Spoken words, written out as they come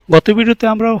গত ভিডিওতে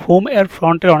আমরা হোম এর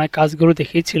ফ্রন্টের অনেক কাজগুলো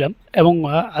দেখিয়েছিলাম এবং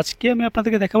আজকে আমি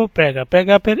আপনাদেরকে দেখাবো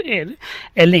প্যারাগ্রাফের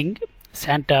link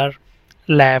centre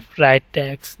left right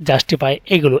tax justify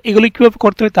এগুলো কীভাবে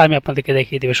করতে হয় তা আমি আপনাদেরকে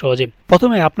দেখিয়ে দেবো সহজে।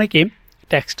 প্রথমে আপনাকে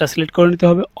ট্যাক্সটা সিলেক্ট করে নিতে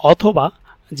হবে অথবা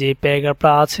যে প্যারাগ্রাফটা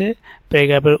আছে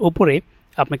প্যারাগ্রাফের উপরে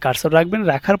আপনি কার্সর রাখবেন,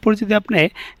 রাখার পর যদি আপনি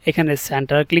এখানে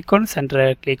সেন্টারে ক্লিক করেন সেন্টারে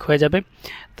ক্লিক হয়ে যাবে।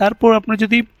 তারপর আপনি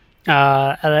যদি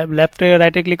লেফটে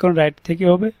রাইটে ক্লিক করেন রাইট থেকে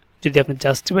হবে, যদি আপনি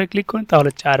জাস্টিফাই ক্লিক করেন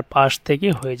তাহলে 4 থেকে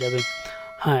হয়ে যাবে।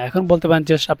 হ্যাঁ, এখন বলতে পারেন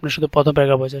যে আপনি শুধু প্রথম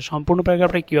প্যারাগ্রাফ হয়েছে, সম্পূর্ণ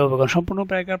প্যারাগ্রাফটা কীভাবে করেন? সম্পূর্ণ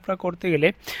প্যারাগ্রাফটা করতে গেলে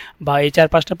বা এই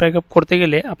 4-5টা প্যারাগ্রাফ করতে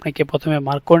গেলে আপনাকে প্রথমে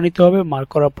মার্ক করে নিতে হবে। মার্ক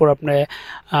করার পর আপনি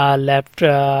লেফট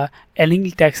এলিং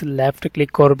ট্যাক্স লেফটে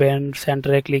ক্লিক করবেন,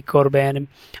 সেন্টারে ক্লিক করবেন,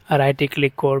 রাইটে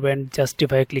ক্লিক করবেন,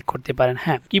 জাস্টিফাই ক্লিক করতে পারেন।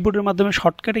 হ্যাঁ, কিবোর্ডের মাধ্যমে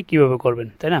শর্টকাটে কীভাবে করবেন,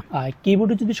 তাই না?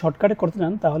 কিবোর্ডে যদি শর্টকাটে করতে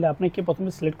চান তাহলে আপনাকে প্রথমে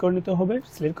সিলেক্ট করে নিতে হবে।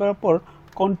 সিলেক্ট করার পর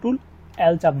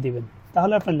Ctrl+L চাপ দিবেন,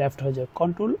 তাহলে আপনার লেফট হয়ে যাবে।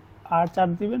 Ctrl+R চাপ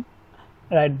দিবেন,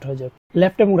 রাইট হয়ে যাবে।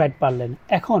 লেফট এবং রাইট পারলেন।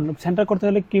 এখন সেন্টার করতে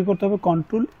হলে কী করতে হবে?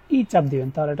 Ctrl+E চাপ দিবেন,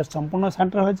 তাহলে এটা সম্পূর্ণ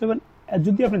সেন্টার হয়ে যাবেন।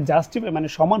 যদি আপনি জাস্টিফাই মানে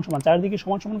সমান সমান চারদিকে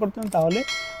সমান সমান করতে চান তাহলে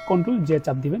Ctrl+J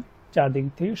চাপ দিবেন, চারদিক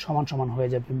থেকে সমান সমান হয়ে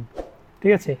যাবে।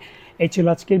 ঠিক আছে, এই ছিল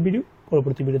আজকের ভিডিও।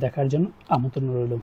 পরবর্তী ভিডিও দেখার জন্য আমন্ত্রণ রইল।